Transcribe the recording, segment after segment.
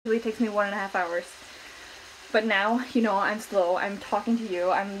usually takes me 1.5 hours. But now, you know, I'm slow. I'm talking to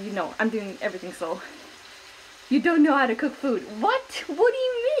you. I'm doing everything slow. You don't know how to cook food. What? What do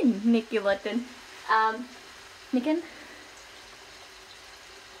you mean, Nikki Lutton? Nicken?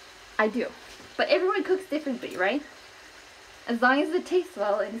 I do. But everyone cooks differently, right? As long as it tastes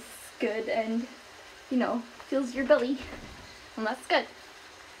well and it's good and, you know, fills your belly. And that's good.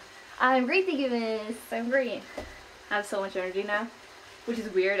 I'm great, thank you, miss. I'm great. I have so much energy now, which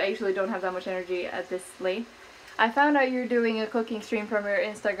is weird. I usually don't have that much energy at this late. I found out you're doing a cooking stream from your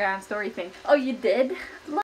Instagram story thing. Oh, you did?